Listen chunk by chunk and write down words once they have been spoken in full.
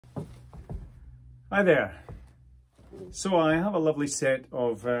Hi there. So I have a lovely set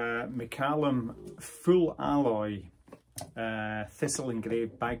of Mccallum full alloy Thistle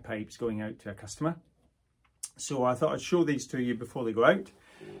Engraved bagpipes going out to a customer. So I thought I'd show these to you before they go out.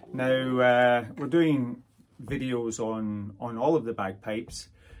 Now we're doing videos on all of the bagpipes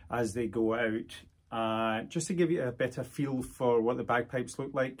as they go out, just to give you a better feel for what the bagpipes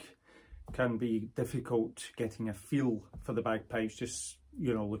look like. It can be difficult getting a feel for the bagpipes, just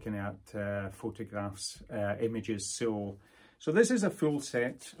looking at photographs, images. So this is a full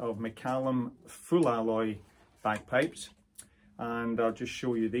set of Mccallum full alloy bagpipes, and I'll just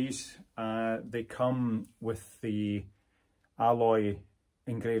show you these. They come with the alloy,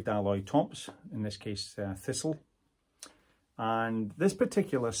 engraved alloy tops, in this case Thistle. And this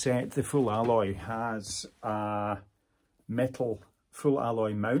particular set, the full alloy, has metal full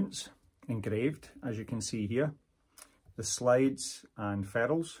alloy mounts engraved, as you can see here. The slides and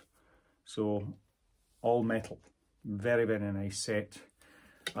ferrules, so all metal. Very, very nice set.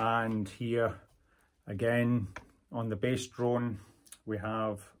 And here again on the base drone we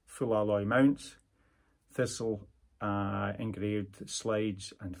have full alloy mounts, Thistle engraved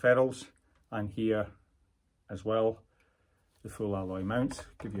slides and ferrules, and here as well the full alloy mounts.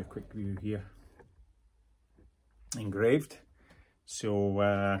 Give you a quick view here, engraved. So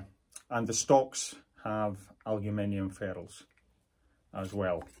and the stocks have aluminium ferrules as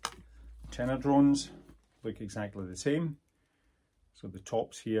well. Tenor drones look exactly the same. So the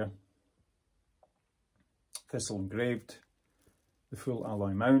tops here, Thistle engraved, the full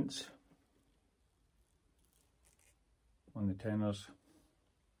alloy mounts on the tenors,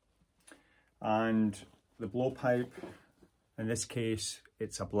 and the blowpipe, in this case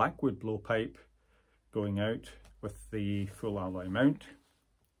it's a blackwood blowpipe going out with the full alloy mount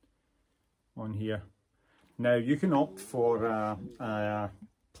on here. Now you can opt for a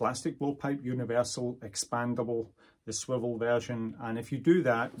plastic blowpipe, universal, expandable, the swivel version, and if you do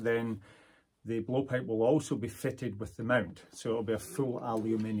that then the blowpipe will also be fitted with the mount. So it'll be a full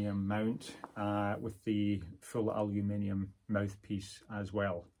aluminium mount with the full aluminium mouthpiece as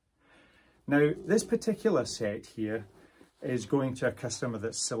well. Now this particular set here is going to a customer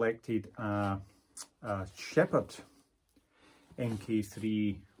that's selected a Shepherd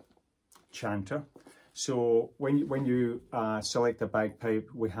MK3 chanter. So when you select a bagpipe,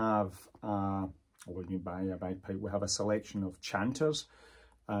 we have, when you buy a bagpipe, we have a selection of chanters,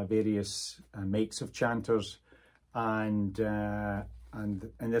 various makes of chanters, and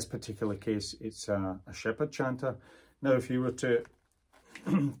in this particular case it's a Shepherd chanter. Now if you were to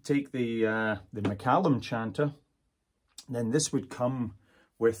take the Mccallum chanter, then this would come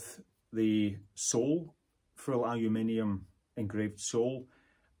with the sole, full aluminium engraved sole,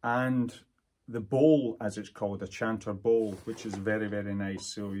 and the bowl, as it's called, a chanter bowl, which is very, very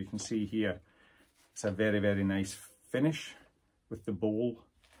nice. So you can see here it's a very, very nice finish with the bowl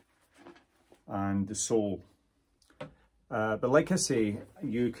and the sole. But like I say,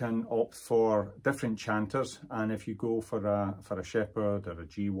 you can opt for different chanters, and if you go for a Shepherd or a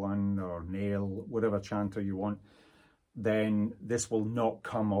G1 or nail, whatever chanter you want, then this will not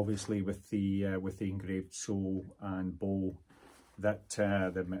come obviously with the engraved sole and bowl that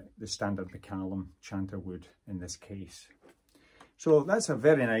the standard Mccallum chanter would in this case. So that's a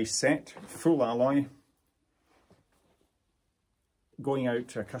very nice set, full alloy, going out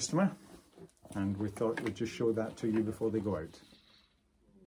to a customer, and we thought we'd just show that to you before they go out.